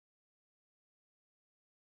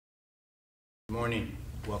morning.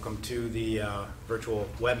 Welcome to the virtual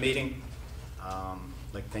web meeting. I'd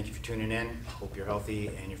like to thank you for tuning in. Hope you're healthy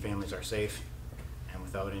and your families are safe. And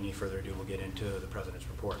without any further ado, we'll get into the President's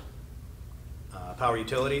report. Power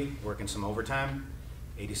utility, working some overtime.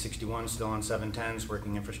 8061 still on 710s,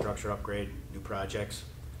 working infrastructure upgrade, new projects.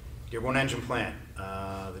 Dearborn Engine Plant,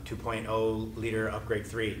 the 2.0 liter upgrade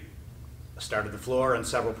 3. Started the floor on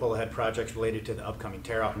several pull-ahead projects related to the upcoming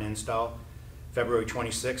tear-out and install. February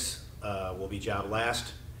 26th will be job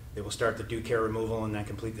last. They will start the due care removal and then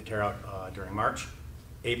complete the tear-out during March.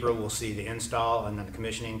 April will see the install and then the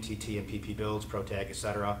commissioning, TT and PP builds, ProTag,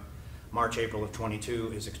 etc. March, April of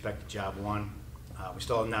 22 is expected job 1. We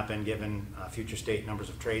still have not been given future state numbers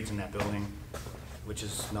of trades in that building, which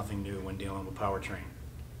is nothing new when dealing with powertrain.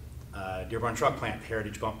 Dearborn Truck Plant,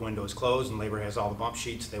 Heritage Bump window is closed and labor has all the bump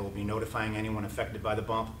sheets. They will be notifying anyone affected by the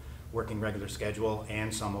bump, working regular schedule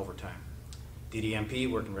and some overtime. DDMP,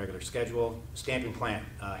 working regular schedule. Stamping Plant,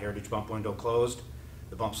 Heritage Bump window closed.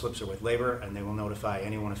 The bump slips are with labor and they will notify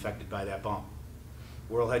anyone affected by that bump.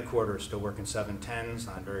 World Headquarters, still working 710s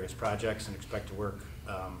on various projects and expect to work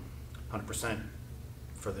 100%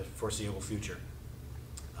 for the foreseeable future.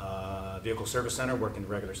 Vehicle Service Center, working the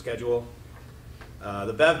regular schedule.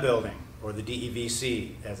 The BEV building, or the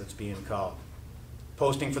DEVC as it's being called.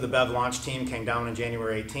 Posting for the BEV launch team came down on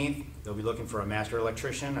January 18th. They'll be looking for a master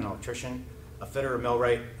electrician, an electrician, a fitter, a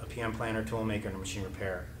millwright, a PM planner, tool maker, and a machine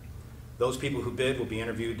repair. Those people who bid will be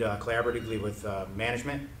interviewed collaboratively with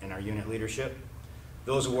management and our unit leadership.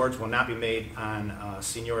 Those awards will not be made on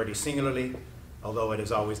seniority singularly, although it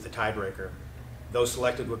is always the tiebreaker. Those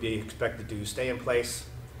selected will be expected to stay in place,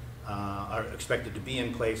 are expected to be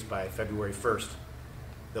in place by February 1st.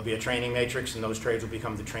 There'll be a training matrix and those trades will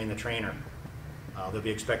become the train the trainer. They'll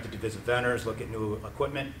be expected to visit vendors, look at new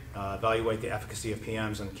equipment, evaluate the efficacy of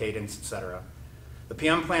PMs and cadence, etc. The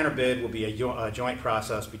PM planner bid will be a joint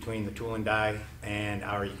process between the tool and die and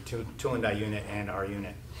our tool and die unit and our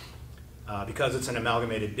unit. Because it's an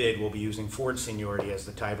amalgamated bid, we'll be using Ford seniority as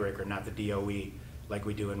the tiebreaker, not the DOE, like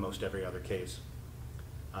we do in most every other case.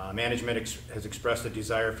 Management has expressed a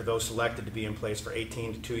desire for those selected to be in place for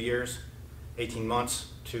 18 months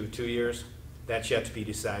to 2 years. That's yet to be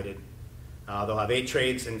decided. They'll have 8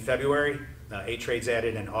 trades in February, 8 trades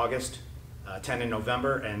added in August, 10 in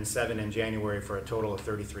November, and 7 in January for a total of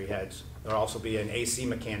 33 heads. There'll also be an AC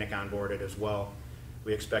mechanic onboarded as well.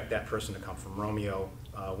 We expect that person to come from Romeo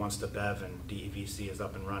once the BEV and DEVC is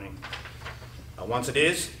up and running. Once it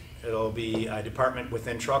is, it'll be a department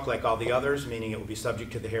within truck like all the others, meaning it will be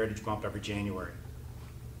subject to the Heritage Bump every January.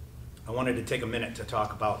 I wanted to take a minute to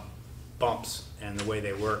talk about bumps and the way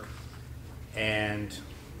they work. And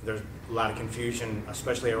there's a lot of confusion,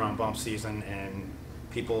 especially around bump season, and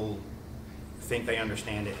people think they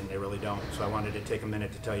understand it and they really don't. So I wanted to take a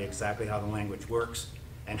minute to tell you exactly how the language works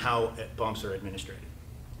and how bumps are administered.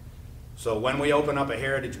 So when we open up a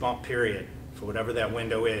Heritage Bump period, for whatever that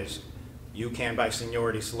window is, you can by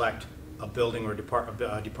seniority select a building or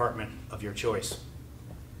department of your choice.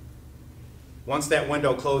 Once that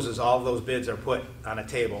window closes, all of those bids are put on a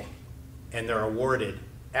table and they're awarded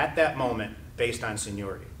at that moment based on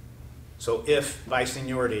seniority. So if by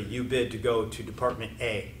seniority you bid to go to Department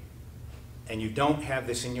A and you don't have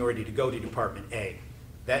the seniority to go to Department A,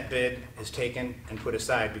 that bid is taken and put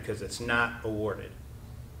aside because it's not awarded.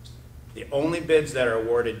 The only bids that are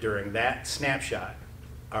awarded during that snapshot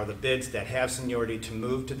are the bids that have seniority to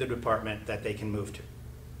move to the department that they can move to.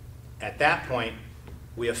 At that point,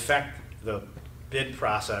 we affect the bid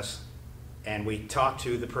process and we talk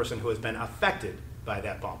to the person who has been affected by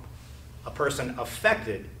that bump. A person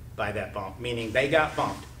affected by that bump, meaning they got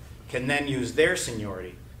bumped, can then use their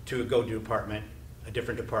seniority to go to a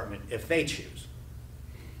different department if they choose.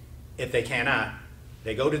 If they cannot,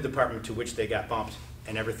 they go to the department to which they got bumped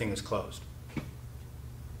and everything is closed.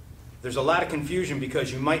 There's a lot of confusion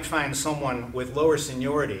because you might find someone with lower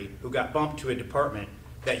seniority who got bumped to a department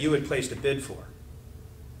that you had placed a bid for.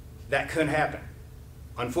 That could happen.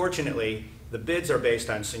 Unfortunately, the bids are based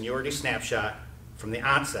on seniority snapshot from the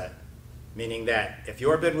onset, meaning that if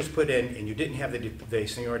your bid was put in and you didn't have the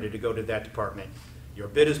seniority to go to that department, your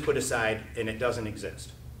bid is put aside and it doesn't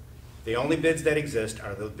exist. The only bids that exist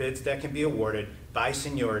are the bids that can be awarded by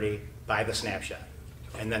seniority by the snapshot.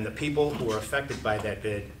 And then the people who are affected by that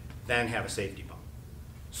bid then have a safety bump.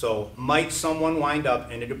 So might someone wind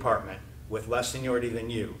up in a department with less seniority than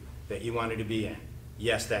you that you wanted to be in?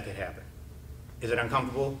 Yes, that could happen. Is it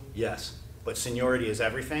uncomfortable? Yes. But seniority is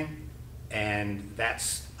everything, and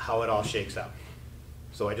that's how it all shakes out.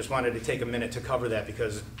 So I just wanted to take a minute to cover that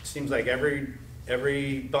because it seems like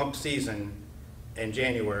every bump season in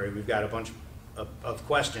January we've got a bunch of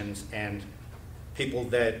questions, and people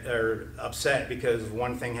that are upset because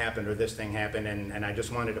one thing happened or this thing happened, and I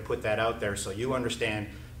just wanted to put that out there so you understand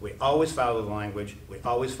we always follow the language, we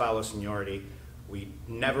always follow seniority, we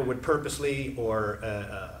never would purposely or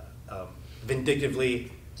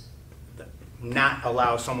vindictively not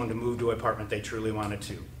allow someone to move to an apartment they truly wanted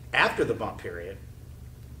to. After the bump period,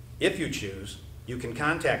 if you choose, you can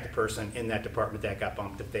contact the person in that department that got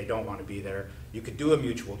bumped if they don't want to be there. You could do a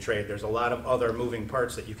mutual trade. There's a lot of other moving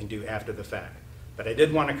parts that you can do after the fact. But I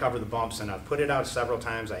did want to cover the bumps, and I've put it out several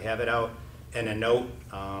times. I have it out in a note.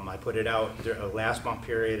 I put it out last bump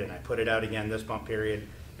period, and I put it out again this bump period.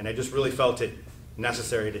 And I just really felt it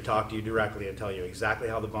necessary to talk to you directly and tell you exactly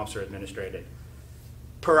how the bumps are administrated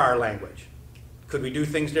per our language. Could we do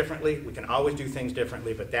things differently? We can always do things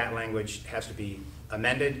differently, but that language has to be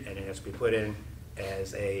amended, and it has to be put in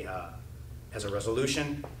as a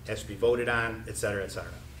resolution, has to be voted on, et cetera, et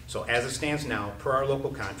cetera. So as it stands now, per our local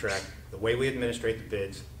contract, the way we administrate the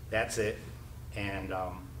bids, that's it. And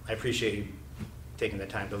I appreciate you taking the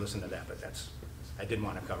time to listen to that, but I did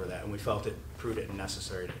want to cover that, and we felt it prudent and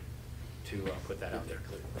necessary to put that out there.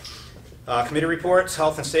 Committee reports,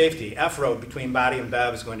 health and safety. F-Road between Body and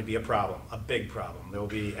Bev is going to be a problem, a big problem. There will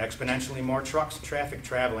be exponentially more trucks and traffic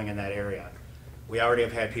traveling in that area. We already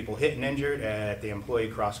have had people hit and injured at the employee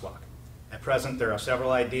crosswalk. At present, there are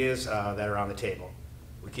several ideas that are on the table.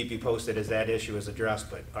 We'll keep you posted as that issue is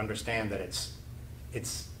addressed, but understand that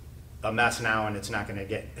it's a mess now and it's not going to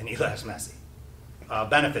get any less messy.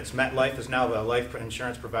 Benefits. MetLife is now the life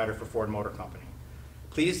insurance provider for Ford Motor Company.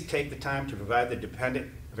 Please take the time to provide the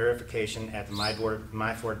dependent verification at the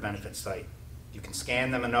My Ford Benefits site. You can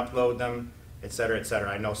scan them and upload them, et cetera, et cetera.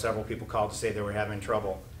 I know several people called to say they were having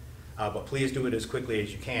trouble, but please do it as quickly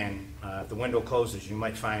as you can. If the window closes, you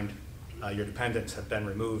might find your dependents have been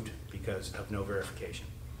removed because of no verification.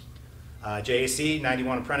 JAC,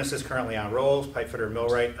 91 apprentices currently on rolls. Pipefitter and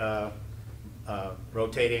millwright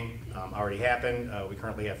rotating already happened. We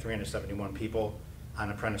currently have 371 people on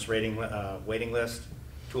apprentice waiting list.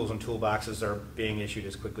 Tools and toolboxes are being issued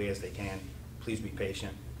as quickly as they can. Please be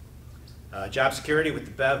patient. Job security, with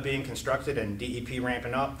the BEV being constructed and DEP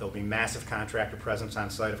ramping up, there'll be massive contractor presence on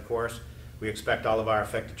site, of course. We expect all of our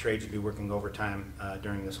affected trades to be working overtime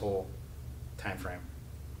during this whole time frame.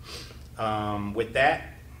 With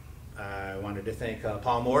that, I wanted to thank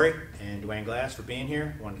Paul Morey and Dwayne Glass for being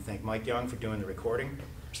here. I wanted to thank Mike Young for doing the recording.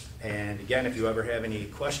 And again, if you ever have any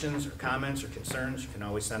questions or comments or concerns, you can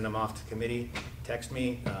always send them off to committee. Text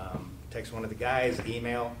me, text one of the guys,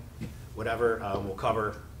 email, whatever. We'll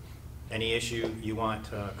cover any issue you want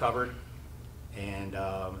covered. And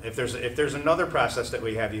if there's another process that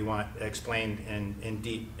we have you want explained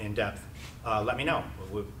in depth, let me know.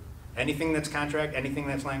 Anything that's contract, anything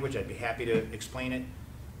that's language, I'd be happy to explain it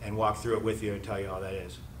and walk through it with you and tell you how that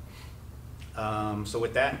is. So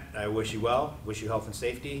with that, I wish you well, wish you health and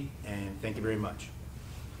safety, and thank you very much.